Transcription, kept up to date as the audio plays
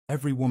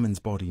Every woman's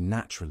body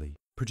naturally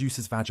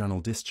produces vaginal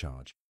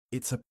discharge.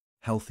 It's a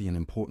healthy and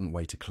important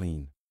way to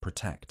clean,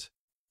 protect,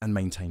 and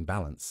maintain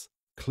balance.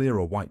 Clear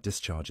or white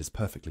discharge is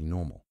perfectly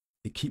normal.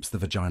 It keeps the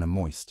vagina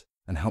moist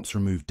and helps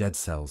remove dead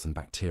cells and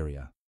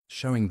bacteria,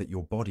 showing that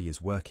your body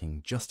is working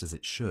just as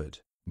it should.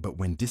 But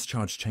when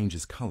discharge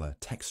changes color,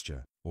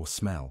 texture, or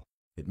smell,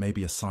 it may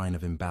be a sign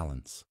of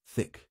imbalance.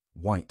 Thick,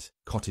 white,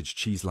 cottage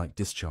cheese-like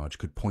discharge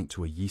could point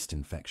to a yeast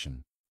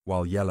infection,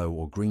 while yellow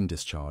or green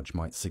discharge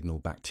might signal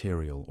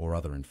bacterial or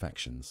other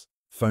infections.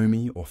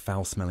 Foamy or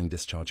foul-smelling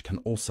discharge can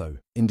also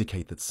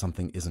indicate that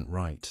something isn't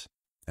right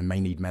and may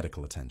need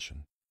medical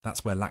attention.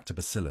 That's where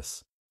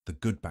lactobacillus, the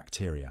good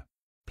bacteria,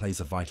 plays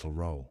a vital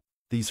role.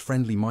 These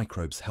friendly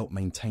microbes help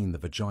maintain the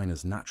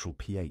vagina's natural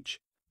pH,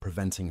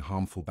 preventing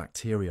harmful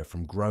bacteria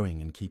from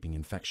growing and keeping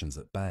infections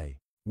at bay.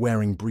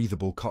 Wearing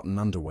breathable cotton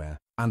underwear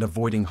and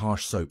avoiding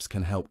harsh soaps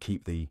can help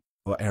keep the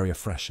area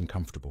fresh and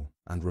comfortable.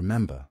 And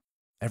remember,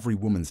 every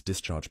woman's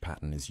discharge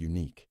pattern is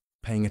unique.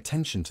 Paying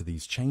attention to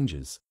these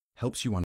changes helps you